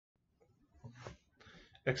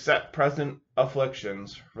Accept present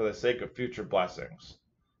afflictions for the sake of future blessings.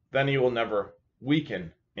 Then you will never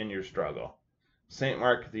weaken in your struggle. St.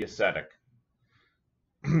 Mark the Ascetic.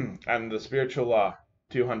 And the Spiritual Law,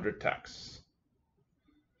 200 texts.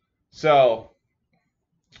 So,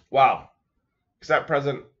 wow. Accept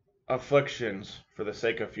present afflictions for the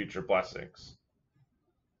sake of future blessings.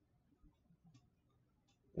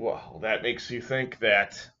 Well, that makes you think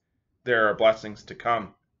that there are blessings to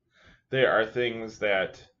come. There are things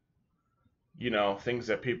that, things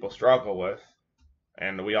that people struggle with,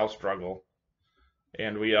 and we all struggle,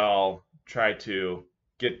 and we all try to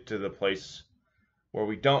get to the place where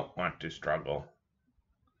we don't want to struggle.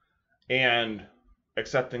 And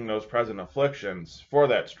accepting those present afflictions for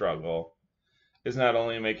that struggle is not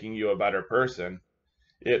only making you a better person,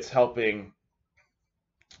 it's helping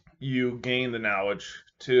you gain the knowledge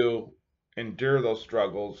to endure those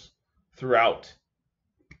struggles throughout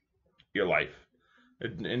your life.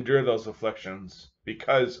 Endure those afflictions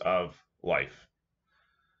because of life.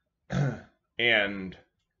 And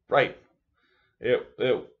right,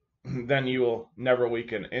 then you will never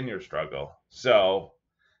weaken in your struggle. So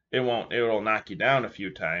it will knock you down a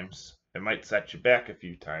few times. It might set you back a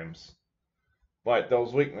few times. But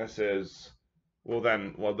those weaknesses will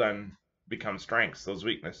then become strengths. Those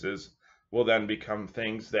weaknesses will then become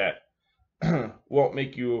things that won't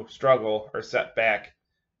make you struggle or set back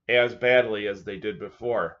as badly as they did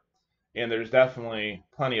before. And there's definitely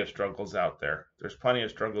plenty of struggles out there. There's plenty of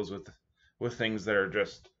struggles with things that are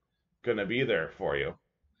just going to be there for you.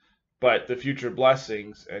 But the future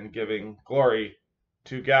blessings and giving glory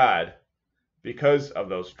to God because of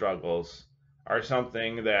those struggles are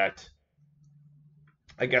something that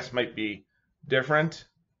I guess might be different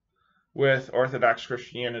with Orthodox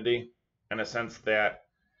Christianity in a sense that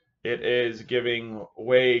it is giving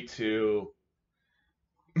way to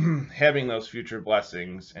having those future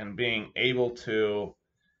blessings and being able to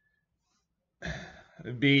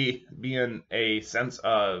be in a sense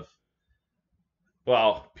of,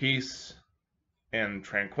 well, peace and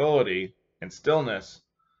tranquility and stillness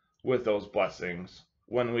with those blessings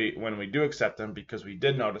when we do accept them, because we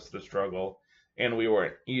did notice the struggle and we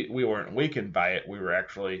weren't weakened by it. We were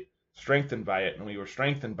actually strengthened by it, and we were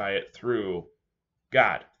strengthened by it through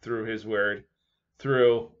God, through His Word,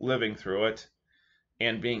 through living through it,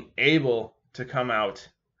 and being able to come out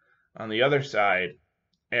on the other side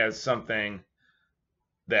as something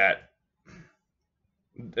that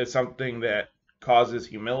causes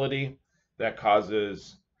humility, that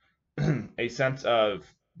causes a sense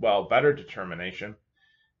of, well, better determination,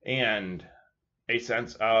 and a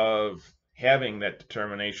sense of having that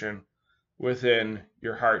determination within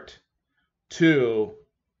your heart to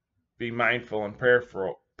be mindful and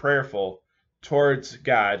prayerful towards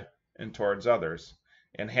God and towards others,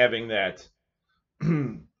 and having that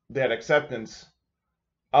that acceptance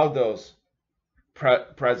of those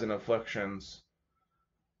present afflictions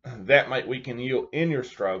that might weaken you in your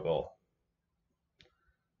struggle.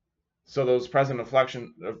 So those present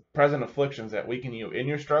afflictions that weaken you in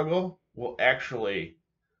your struggle will actually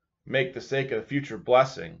make the sake of the future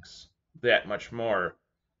blessings that much more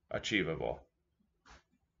achievable.